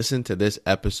Listen to this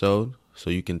episode so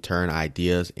you can turn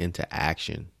ideas into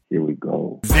action. Here we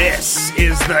go. This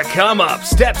is the Come Up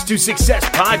Steps to Success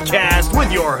podcast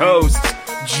with your hosts,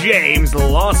 James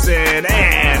Lawson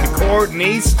and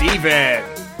Courtney Stephen.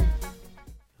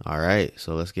 All right,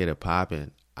 so let's get it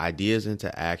popping. Ideas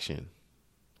into action.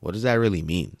 What does that really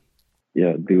mean?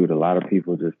 Yeah, dude, a lot of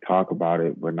people just talk about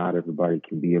it, but not everybody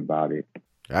can be about it.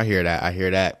 I hear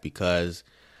that because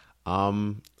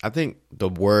I think the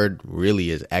word really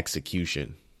is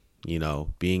execution. You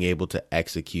know, being able to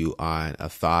execute on a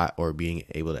thought or being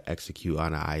able to execute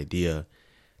on an idea,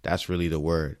 that's really the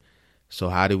word. So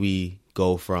how do we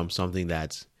go from something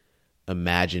that's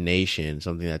imagination,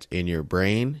 something that's in your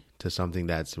brain, to something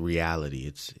that's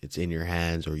reality? It's in your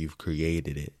hands, or you've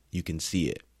created it. You can see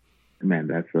it. Man,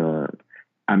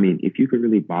 if you could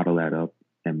really bottle that up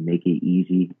and make it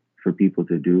easy for people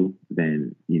to do,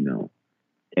 then,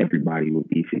 everybody would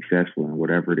be successful in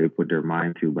whatever they put their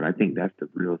mind to. But I think that's the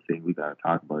real thing we got to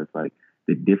talk about. It's like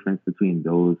the difference between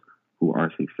those who are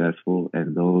successful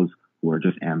and those who are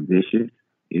just ambitious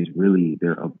is really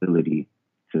their ability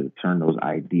to turn those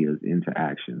ideas into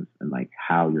actions, and like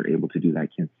how you're able to do that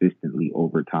consistently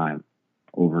over time,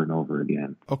 over and over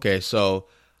again. Okay, so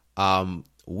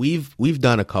we've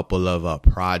done a couple of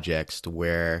projects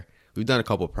where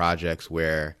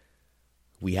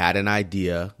we had an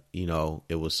idea.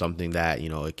 It was something that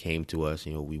it came to us.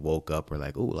 We woke up, we're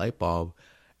like, "Ooh, light bulb,"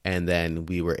 and then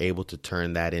we were able to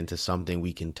turn that into something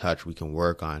we can touch, we can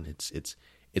work on.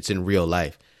 It's in real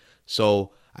life.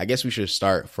 So I guess we should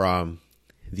start from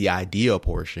the idea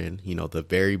portion, the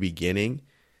very beginning,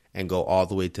 and go all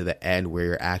the way to the end where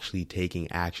you're actually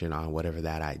taking action on whatever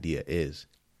that idea is.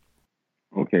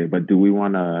 Okay, but do we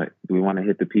want to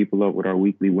hit the people up with our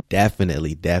weekly win?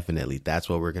 Definitely. That's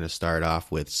what we're going to start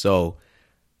off with. So,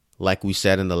 like we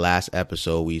said in the last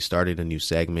episode, we started a new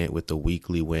segment with the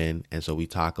weekly win, and so we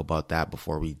talk about that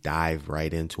before we dive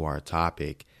right into our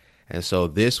topic. And so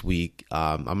this week,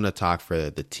 I'm going to talk for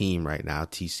the team right now,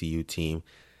 TCU team.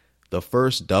 The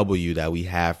first W that we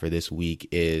have for this week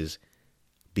is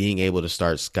being able to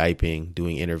start Skyping,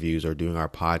 doing interviews, or doing our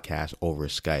podcast over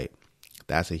Skype.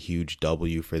 That's a huge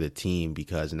W for the team,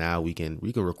 because now we can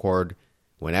record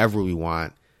whenever we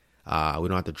want. We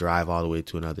don't have to drive all the way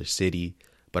to another city.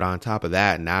 But on top of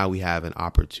that, now we have an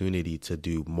opportunity to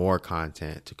do more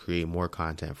content, to create more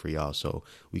content for y'all. So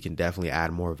we can definitely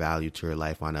add more value to your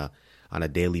life on a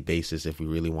daily basis if we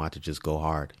really want to just go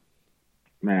hard.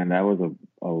 Man, that was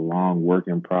a long work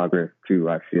in progress too.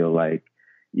 I feel like,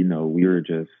 we were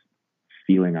just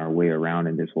feeling our way around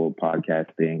in this whole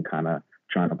podcast thing, kind of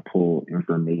trying to pull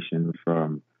information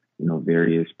from,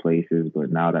 various places.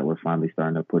 But now that we're finally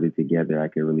starting to put it together, I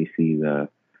can really see the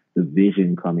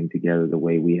vision coming together the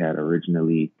way we had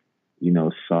originally,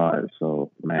 saw it.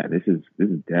 So, man, this is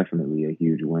definitely a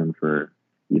huge win for,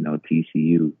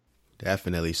 TCU.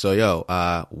 Definitely. So,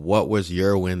 what was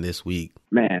your win this week?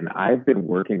 Man, I've been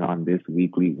working on this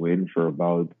weekly win for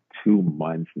about 2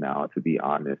 months now, to be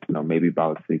honest, maybe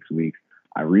about 6 weeks.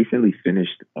 I recently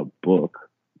finished a book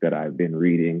that I've been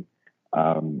reading,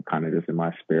 kind of just in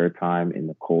my spare time, in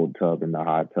the cold tub, in the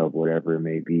hot tub, whatever it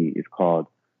may be. It's called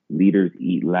Leaders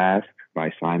Eat Last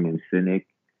by Simon Sinek.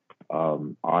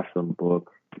 Awesome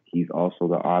book. He's also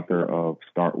the author of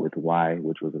Start With Why,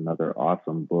 which was another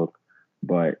awesome book.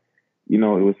 But, it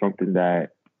was something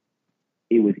that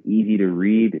it was easy to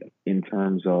read in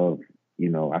terms of,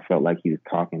 I felt like he was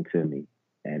talking to me,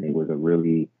 and it was a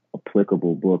really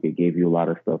applicable book. It gave you a lot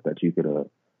of stuff that you could,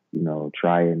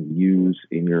 try and use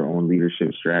in your own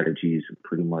leadership strategies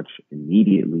pretty much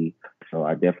immediately. So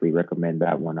I definitely recommend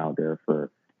that one out there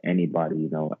for anybody,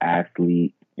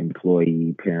 athlete,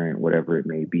 employee, parent, whatever it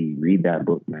may be. Read that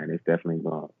book, man. It's definitely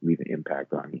going to leave an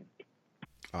impact on you.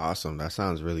 Awesome. That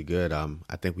sounds really good. I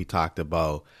think we talked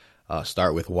about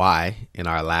Start With Why in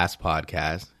our last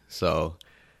podcast. So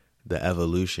the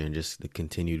evolution, just the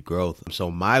continued growth.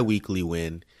 So my weekly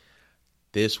win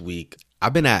this week,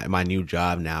 I've been at my new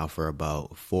job now for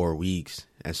about 4 weeks.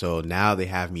 And so now they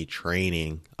have me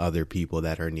training other people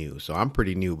that are new. So I'm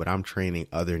pretty new, but I'm training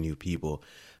other new people.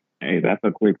 Hey, that's a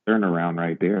quick turnaround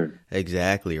right there.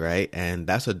 Exactly, right? And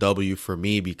that's a W for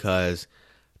me, because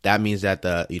that means that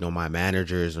my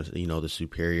managers, the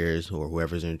superiors or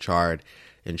whoever's in charge,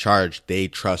 they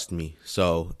trust me.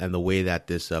 So, and the way that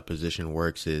this position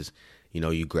works is,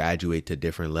 you graduate to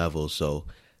different levels. So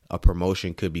a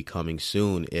promotion could be coming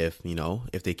soon if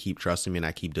they keep trusting me and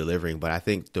I keep delivering. But I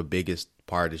think the biggest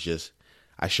part is just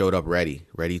I showed up ready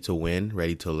to win,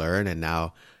 ready to learn. And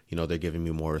now, they're giving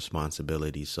me more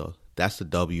responsibility. So that's the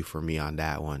W for me on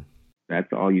that one. That's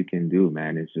all you can do,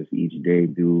 man. It's just each day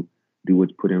do do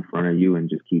what's put in front of you and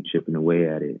just keep chipping away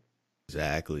at it.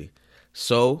 Exactly.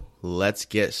 So let's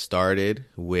get started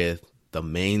with the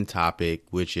main topic,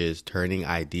 which is turning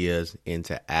ideas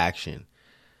into action.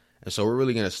 And so we're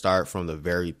really going to start from the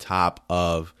very top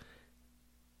of,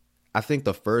 I think,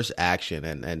 the first action.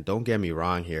 And don't get me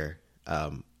wrong here.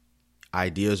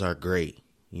 Ideas are great,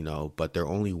 but they're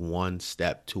only one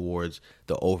step towards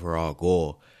the overall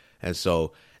goal. And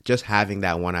so just having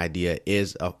that one idea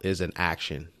is an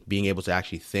action. Being able to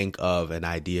actually think of an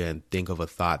idea and think of a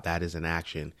thought, that is an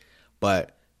action.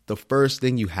 But the first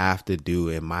thing you have to do,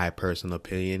 in my personal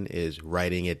opinion, is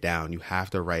writing it down. You have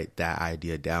to write that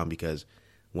idea down, because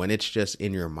when it's just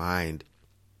in your mind,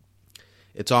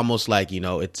 it's almost like,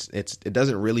 it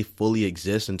doesn't really fully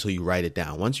exist until you write it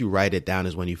down. Once you write it down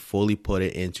is when you fully put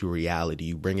it into reality.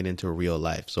 You bring it into real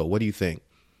life. So what do you think?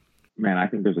 Man, I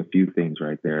think there's a few things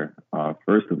right there.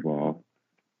 First of all,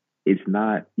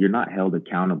 you're not held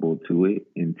accountable to it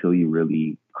until you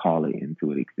really call it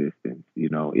into existence.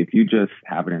 If you just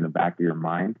have it in the back of your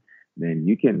mind, then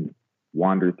you can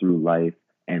wander through life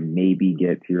and maybe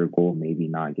get to your goal, maybe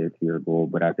not get to your goal.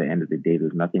 But at the end of the day,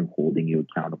 there's nothing holding you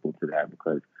accountable to that,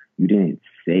 because you didn't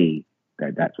say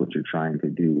that that's what you're trying to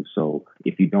do. So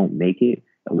if you don't make it,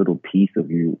 a little piece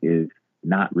of you is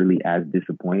not really as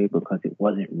disappointed because it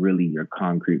wasn't really your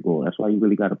concrete goal. That's why you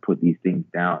really got to put these things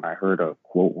down. I heard a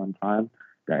quote one time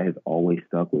that has always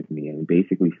stuck with me, and it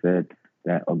basically said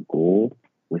that a goal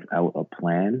without a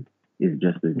plan is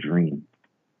just a dream.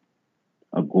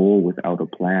 A goal without a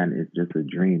plan is just a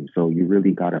dream. So you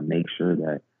really got to make sure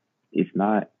that it's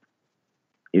not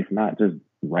just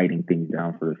writing things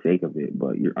down for the sake of it,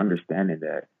 but you're understanding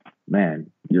that, man,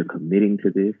 you're committing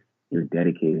to this, you're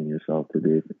dedicating yourself to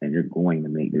this, and you're going to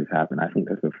make this happen. I think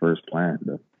that's the first plan.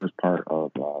 The first part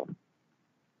of,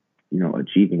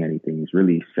 achieving anything is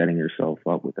really setting yourself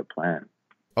up with a plan.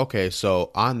 Okay,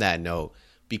 so on that note,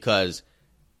 because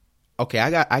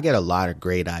I get a lot of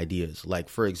great ideas. Like,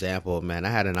 for example, man, I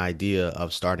had an idea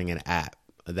of starting an app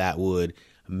that would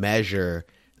measure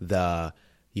the,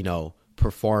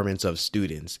 performance of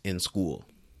students in school.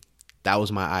 That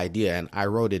was my idea, and I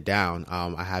wrote it down.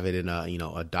 I have it in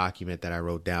a document that I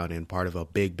wrote down in part of a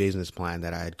big business plan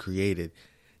that I had created.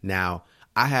 Now,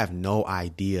 I have no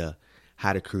idea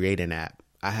how to create an app.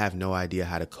 I have no idea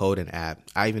how to code an app.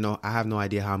 I have no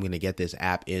idea how I'm going to get this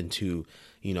app into,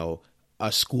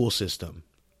 a school system.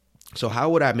 So how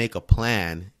would I make a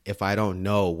plan if I don't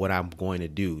know what I'm going to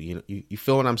do? You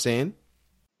feel what I'm saying?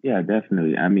 Yeah,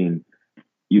 definitely. I mean,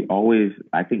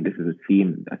 I think this is a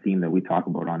theme that we talk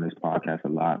about on this podcast a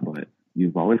lot, but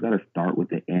you've always got to start with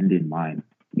the end in mind.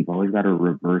 You've always got to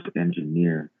reverse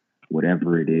engineer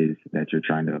whatever it is that you're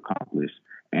trying to accomplish.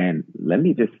 And let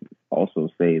me just also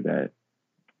say that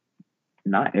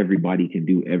not everybody can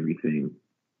do everything,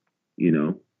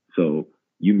 so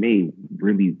you may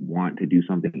really want to do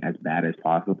something as bad as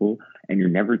possible, and you're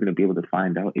never going to be able to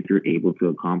find out if you're able to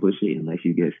accomplish it unless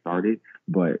you get started.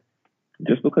 But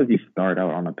just because you start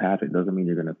out on a path, it doesn't mean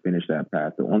you're going to finish that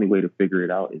path. The only way to figure it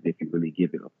out is if you really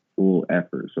give it a full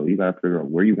effort. So you got to figure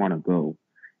out where you want to go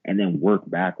and then work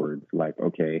backwards. Like,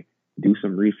 okay, do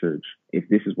some research. If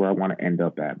this is where I want to end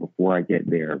up at, before I get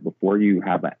there, before you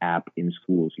have an app in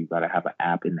schools, you got to have an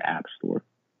app in the app store.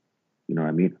 You know what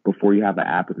I mean? Before you have an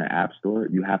app in the app store,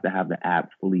 you have to have the app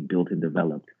fully built and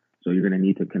developed. So you're going to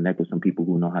need to connect with some people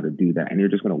who know how to do that. And you're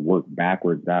just going to work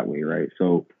backwards that way, right?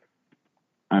 So,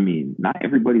 I mean, not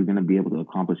everybody's going to be able to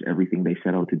accomplish everything they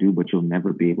set out to do, but you'll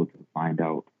never be able to find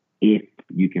out if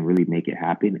you can really make it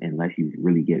happen unless you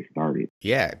really get started.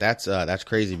 Yeah, that's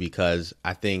crazy, because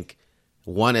I think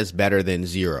one is better than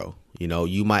zero.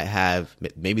 You might have,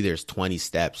 maybe there's 20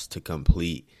 steps to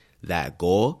complete that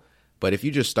goal. But if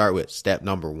you just start with step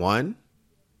number 1,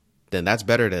 then that's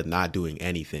better than not doing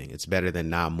anything. It's better than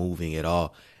not moving at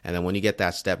all. And then when you get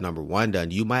that step number 1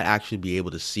 done, you might actually be able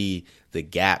to see the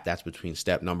gap that's between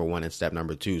step number 1 and step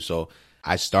number 2. So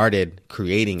I started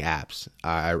creating apps.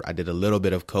 I did a little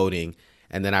bit of coding,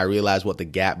 and then I realized what the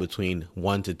gap between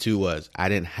 1 to 2 was. I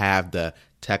didn't have the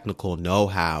technical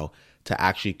know-how to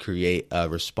actually create a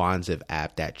responsive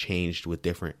app that changed with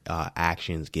different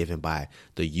actions given by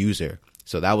the user.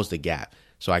 So that was the gap.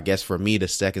 So I guess for me, the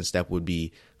second step would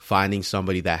be finding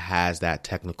somebody that has that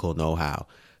technical know-how.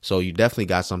 So you definitely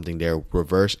got something there.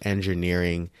 Reverse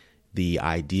engineering the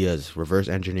ideas, reverse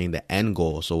engineering the end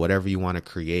goal. So whatever you want to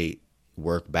create,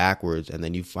 work backwards, and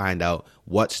then you find out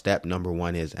what step number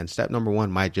 1 is. And step number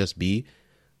 1 might just be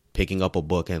picking up a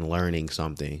book and learning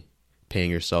something, paying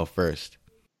yourself first.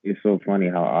 It's so funny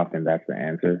how often that's the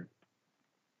answer.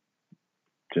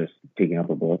 Just picking up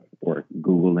a book or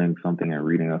Googling something and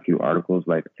reading a few articles.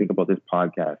 Like, think about this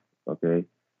podcast. Okay.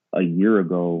 A year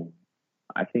ago,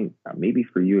 I think maybe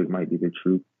for you it might be the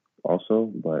truth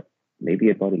also, but maybe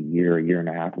about a year and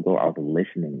a half ago, I was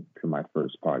listening to my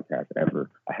first podcast ever.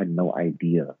 I had no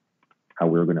idea how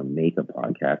we were going to make a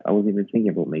podcast. I wasn't even thinking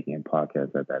about making a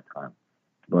podcast at that time.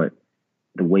 But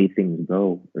the way things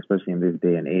go, especially in this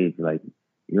day and age, like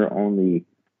you're only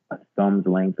a thumb's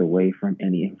length away from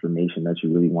any information that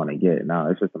you really want to get. Now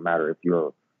it's just a matter if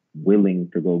you're willing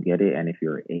to go get it and if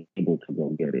you're able to go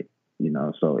get it.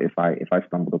 So if I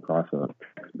stumbled across a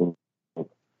textbook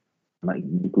like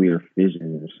nuclear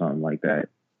fission or something like that,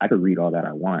 I could read all that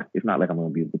I want. It's not like I'm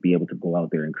going to be able to go out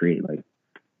there and create like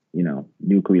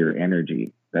nuclear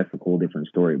energy. That's a whole different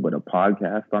story. But a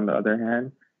podcast, on the other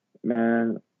hand,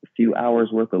 man, a few hours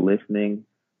worth of listening,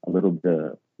 a little bit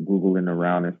of Googling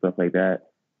around and stuff like that.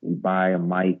 We buy a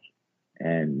mic,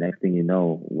 and next thing you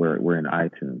know, we're in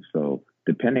iTunes. So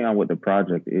depending on what the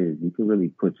project is, you could really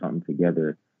put something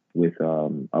together with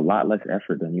a lot less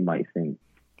effort than you might think.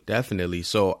 Definitely.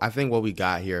 So I think what we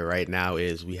got here right now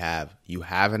is you have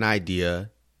an idea,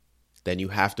 then you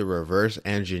have to reverse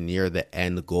engineer the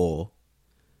end goal.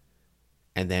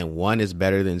 And then 1 is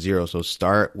better than 0. So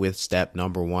start with step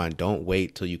number 1. Don't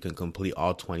wait till you can complete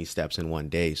all 20 steps in one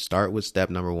day. Start with step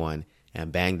number 1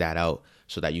 and bang that out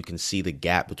so that you can see the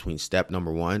gap between step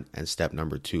number 1 and step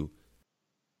number 2.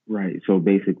 Right. So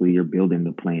basically, you're building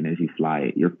the plane as you fly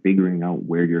it. You're figuring out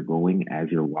where you're going as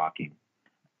you're walking.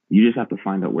 You just have to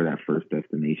find out where that first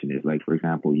destination is. Like, for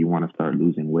example, you want to start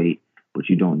losing weight, but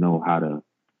you don't know how to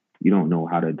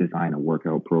design a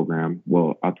workout program.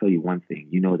 Well, I'll tell you one thing.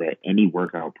 You know that any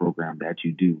workout program that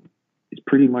you do is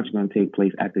pretty much going to take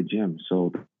place at the gym.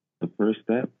 So the first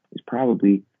step is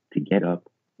probably to get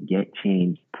up, get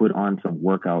changed, put on some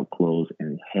workout clothes,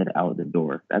 and head out the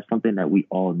door. That's something that we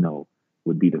all know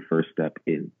would be the first step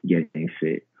in getting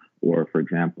fit. Or, for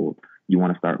example, you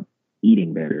want to start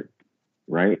eating better,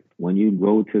 right? When you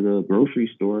go to the grocery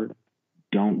store,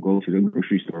 don't go to the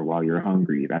grocery store while you're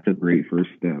hungry. That's a great first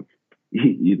step,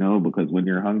 because when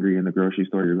you're hungry in the grocery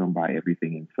store, you're going to buy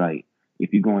everything in sight.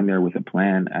 If you go in there with a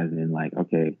plan, as in like,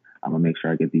 okay, I'm going to make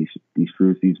sure I get these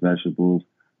fruits, these vegetables,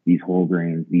 these whole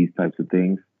grains, these types of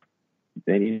things,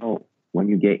 then, when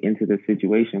you get into the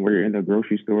situation where you're in the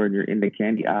grocery store and you're in the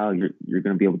candy aisle, you're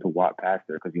going to be able to walk past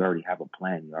there because you already have a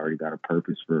plan. You already got a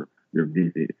purpose for your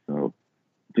visit. So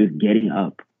just getting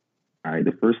up. All right.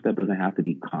 The first step doesn't have to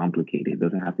be complicated. It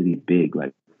doesn't have to be big.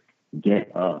 Like,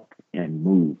 get up and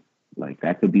move. Like,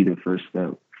 that could be the first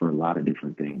step for a lot of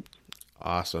different things.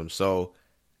 Awesome. So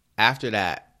after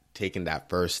that, taking that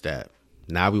first step,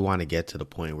 now we want to get to the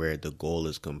point where the goal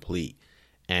is complete.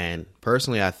 And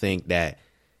personally, I think that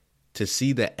to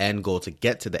see the end goal, to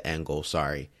get to the end goal,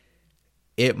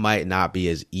 it might not be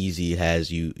as easy as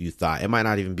you thought. It might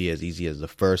not even be as easy as the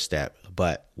first step.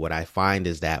 But what I find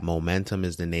is that momentum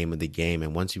is the name of the game.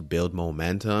 And once you build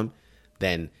momentum,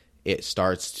 then you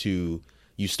start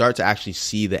to actually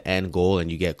see the end goal, and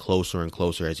you get closer and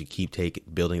closer as you keep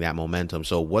building that momentum.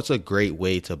 So what's a great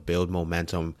way to build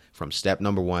momentum from step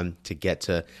number 1 to get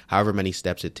to however many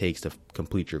steps it takes to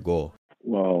complete your goal?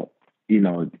 Well,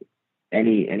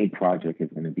 any project is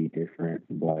going to be different,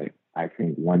 but I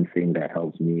think one thing that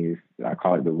helps me is, I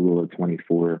call it the rule of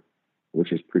 24,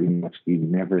 which is pretty much you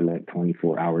never let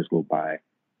 24 hours go by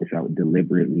without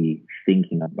deliberately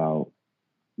thinking about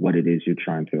what it is you're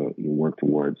trying to work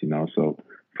towards, So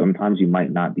sometimes you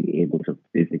might not be able to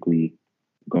physically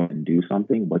go and do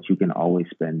something, but you can always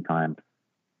spend time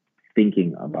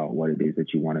thinking about what it is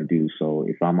that you want to do. So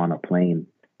if I'm on a plane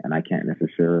and I can't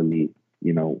necessarily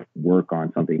work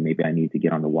on something, maybe I need to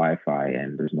get on the Wi-Fi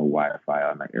and there's no Wi-Fi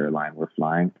on the airline we're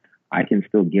flying, I can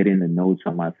still get in the notes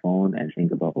on my phone and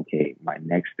think about, okay, my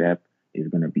next step is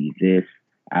going to be this.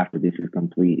 After this is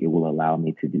complete, it will allow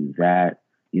me to do that.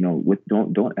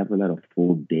 Don't ever let a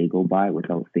full day go by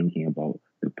without thinking about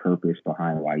the purpose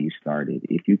behind why you started.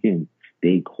 If you can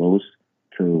stay close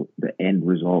to the end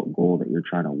result goal that you're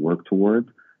trying to work towards,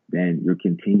 then you'll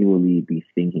continually be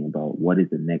thinking about what is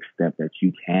the next step that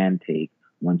you can take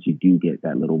once you do get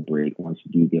that little break, once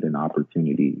you do get an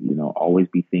opportunity. Always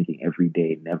be thinking every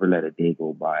day, never let a day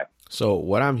go by. So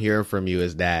what I'm hearing from you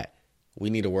is that we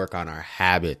need to work on our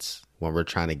habits when we're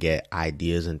trying to get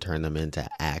ideas and turn them into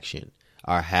action.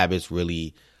 Our habits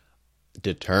really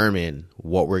determine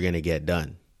what we're going to get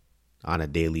done on a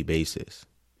daily basis.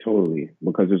 Totally,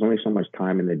 because there's only so much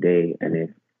time in the day, and if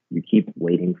you keep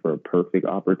waiting for a perfect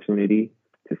opportunity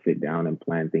to sit down and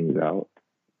plan things out,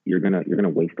 you're gonna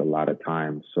waste a lot of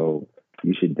time. So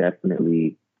you should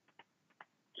definitely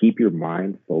keep your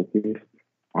mind focused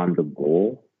on the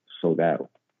goal so that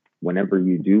whenever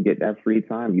you do get that free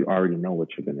time, you already know what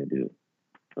you're gonna do.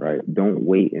 right? Don't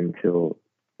wait until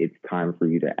it's time for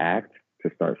you to act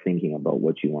to start thinking about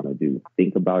what you want to do.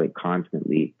 Think about it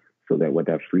constantly so that when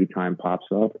that free time pops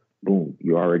up, boom,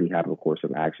 you already have a course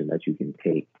of action that you can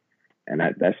take. And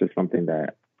that's just something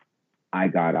that I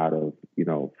got out of,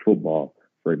 football,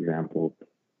 for example.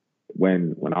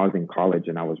 When I was in college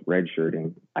and I was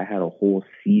redshirting, I had a whole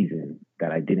season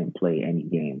that I didn't play any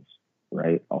games,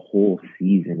 right? A whole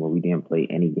season where we didn't play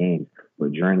any games.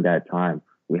 But during that time,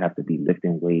 we have to be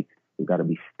lifting weights. We got to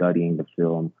be studying the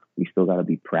film. We still got to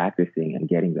be practicing and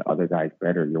getting the other guys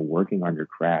better. You're working on your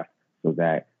craft so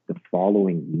that the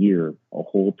following year, a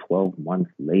whole 12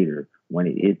 months later, when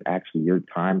it is actually your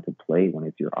time to play, when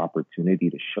it's your opportunity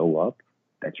to show up,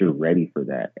 that you're ready for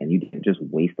that. And you didn't just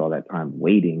waste all that time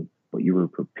waiting, but you were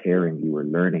preparing, you were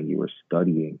learning, you were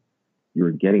studying, you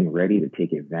were getting ready to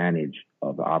take advantage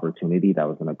of the opportunity that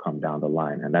was going to come down the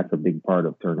line. And that's a big part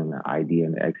of turning an idea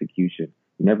into execution.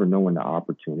 You never know when the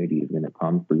opportunity is going to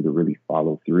come for you to really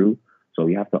follow through. So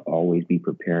you have to always be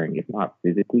preparing, if not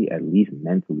physically, at least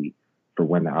mentally, for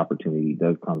when the opportunity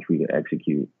does come for you to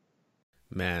execute.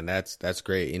 Man, that's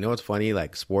great. You know what's funny?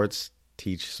 Like, sports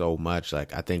teach so much.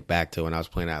 Like, I think back to when I was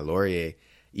playing at Laurier,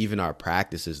 even our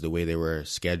practices, the way they were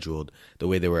scheduled, the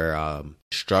way they were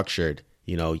structured,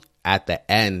 at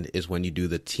the end is when you do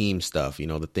the team stuff,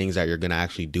 the things that you're going to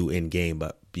actually do in game.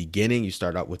 But beginning, you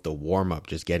start out with the warm up,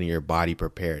 just getting your body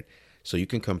prepared. So you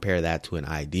can compare that to an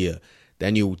idea.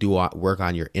 Then you do work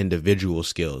on your individual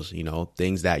skills,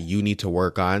 things that you need to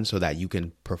work on so that you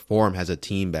can perform as a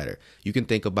team better. You can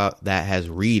think about that as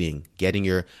reading,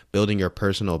 building your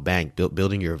personal bank,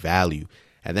 building your value.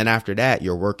 And then after that,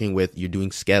 you're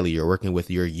doing Skelly, you're working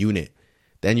with your unit.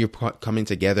 Then you're coming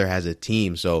together as a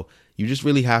team. So you just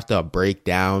really have to break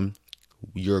down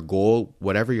your goal,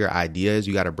 whatever your idea is,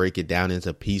 you got to break it down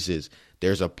into pieces.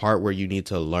 There's a part where you need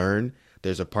to learn.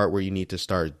 There's a part where you need to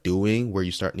start doing, where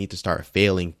you need to start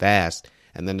failing fast.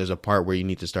 And then there's a part where you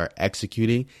need to start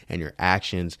executing and your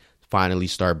actions finally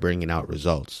start bringing out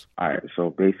results. All right. So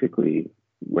basically,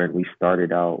 when we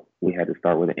started out, we had to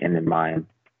start with an end in mind,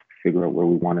 figure out where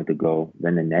we wanted to go.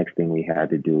 Then the next thing we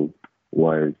had to do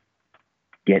was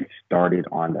get started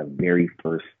on the very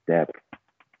first step,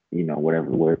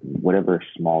 whatever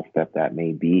small step that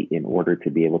may be, in order to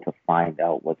be able to find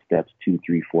out what steps 2,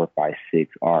 3, 4, 5,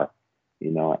 6 are.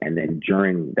 And then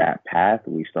during that path,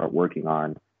 we start working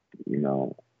on,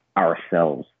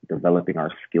 ourselves, developing our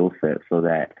skill set so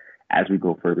that as we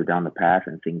go further down the path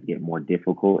and things get more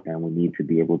difficult and we need to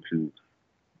be able to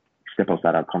step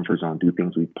outside our comfort zone, do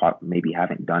things we maybe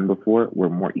haven't done before, we're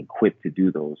more equipped to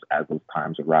do those as those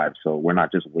times arrive. So we're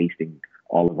not just wasting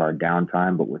all of our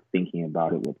downtime, but we're thinking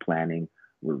about it, we're planning,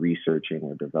 we're researching,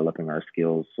 we're developing our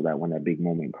skills so that when that big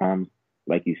moment comes,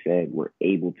 like you said, we're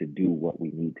able to do what we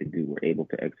need to do. We're able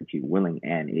to execute, willing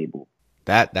and able.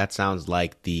 That sounds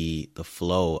like the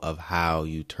flow of how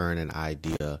you turn an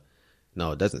idea.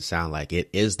 No, it doesn't sound like it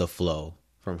is the flow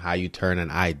from how you turn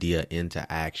an idea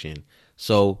into action.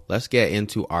 So let's get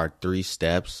into our 3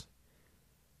 steps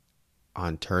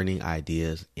on turning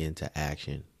ideas into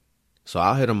action. So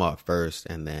I'll hit them up first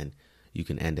and then you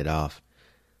can end it off.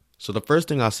 So the first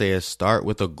thing I'll say is start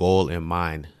with a goal in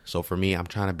mind. So for me, I'm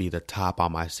trying to be the top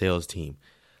on my sales team.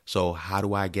 So how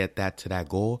do I get to that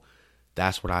goal?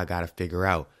 That's what I got to figure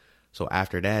out. So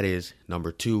after that is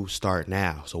number 2, start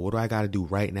now. So what do I got to do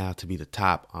right now to be the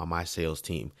top on my sales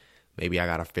team? Maybe I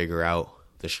got to figure out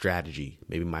the strategy.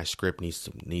 Maybe my script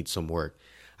needs some work.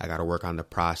 I got to work on the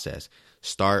process.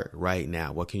 Start right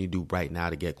now. What can you do right now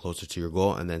to get closer to your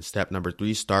goal? And then step number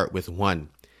 3, start with 1.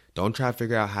 Don't try to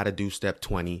figure out how to do step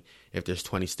 20 if there's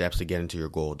 20 steps to get into your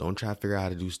goal. Don't try to figure out how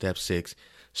to do step 6.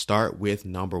 Start with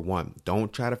number 1.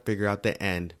 Don't try to figure out the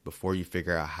end before you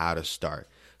figure out how to start.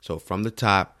 So from the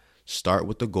top, start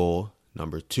with the goal.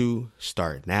 Number 2,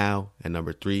 start now. And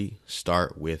number 3,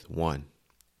 start with 1.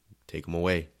 Take them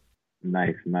away.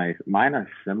 Nice. Mine are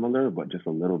similar, but just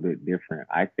a little bit different.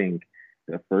 I think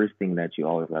the first thing that you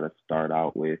always got to start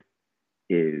out with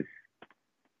is,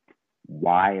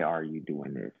 why are you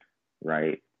doing this,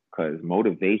 right? Because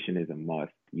motivation is a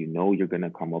must. You're going to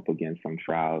come up against some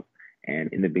trials.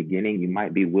 And in the beginning, you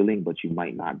might be willing, but you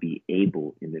might not be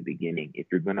able in the beginning. If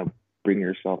you're going to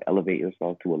elevate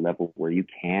yourself to a level where you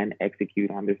can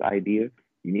execute on this idea,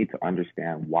 you need to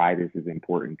understand why this is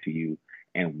important to you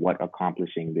and what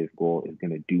accomplishing this goal is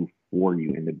going to do for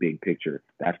you in the big picture.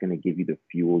 That's going to give you the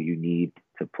fuel you need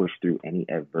to push through any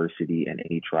adversity and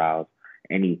any trials,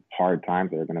 any hard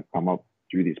times that are going to come up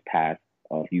through this path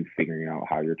of you figuring out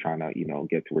how you're trying to,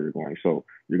 get to where you're going. So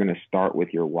you're going to start with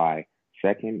your why.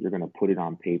 Second, you're going to put it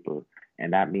on paper.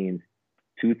 And that means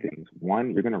two things.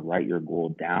 One, you're going to write your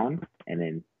goal down. And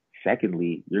then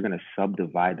secondly, you're going to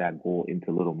subdivide that goal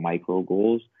into little micro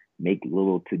goals, make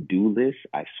little to-do lists.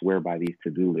 I swear by these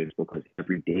to-do lists, because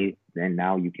every day, then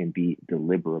now you can be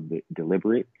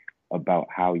deliberate about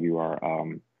how you are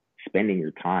spending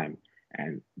your time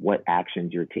and what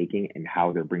actions you're taking and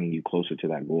how they're bringing you closer to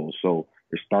that goal. So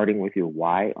you're starting with your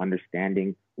why,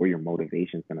 understanding where your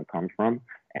motivation is going to come from,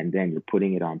 and then you're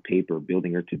putting it on paper,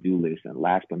 building your to-do list. And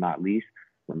last but not least,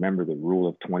 remember the rule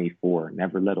of 24.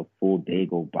 Never let a full day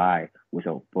go by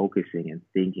without focusing and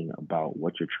thinking about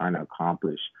what you're trying to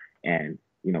accomplish and,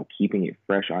 keeping it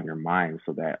fresh on your mind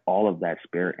so that all of that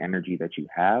spare energy that you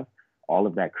have, all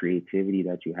of that creativity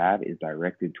that you have is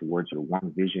directed towards your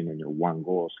one vision and your one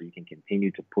goal, so you can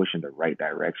continue to push in the right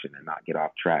direction and not get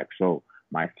off track. So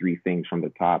my three things from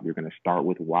the top: you're going to start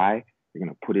with why, you're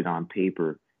going to put it on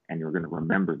paper, and you're going to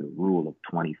remember the rule of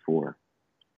 24.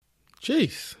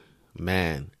 Jeez,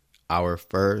 man, our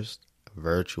first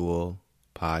virtual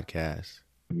podcast.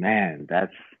 Man,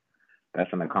 that's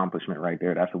an accomplishment right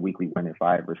there. That's a weekly win if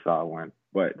I ever saw one.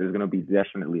 But there's going to be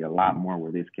definitely a lot more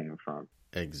where this came from.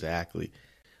 Exactly.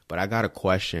 But I got a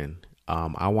question.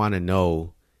 I want to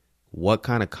know, what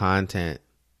kind of content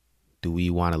do we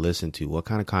want to listen to? What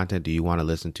kind of content do you want to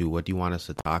listen to? What do you want us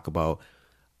to talk about?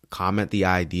 Comment the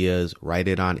ideas, write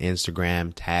it on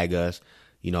Instagram, tag us,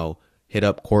 hit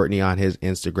up Courtney on his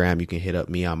Instagram. You can hit up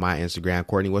me on my Instagram.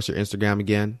 Courtney, what's your Instagram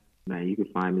again? Man, you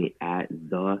can find me at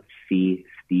the C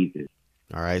Steven.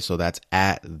 All right. So that's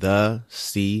at the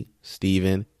C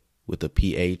Steven with a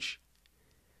PH.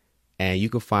 And you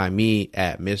can find me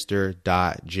at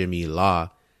Mr.Jimmy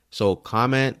So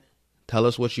comment, tell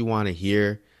us what you want to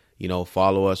hear,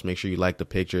 follow us, make sure you like the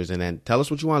pictures, and then tell us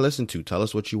what you want to listen to. Tell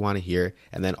us what you want to hear.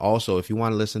 And then also, if you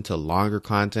want to listen to longer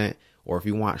content, or if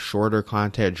you want shorter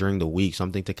content during the week,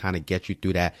 something to kind of get you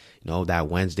through that, that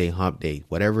Wednesday hump day,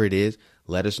 whatever it is,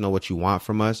 let us know what you want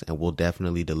from us and we'll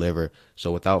definitely deliver.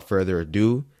 So without further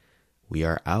ado, we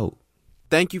are out.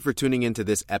 Thank you for tuning into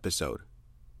this episode.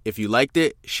 If you liked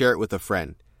it, share it with a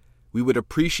friend. We would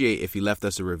appreciate if you left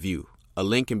us a review. A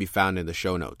link can be found in the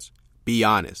show notes. Be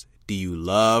honest. Do you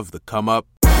love the come up?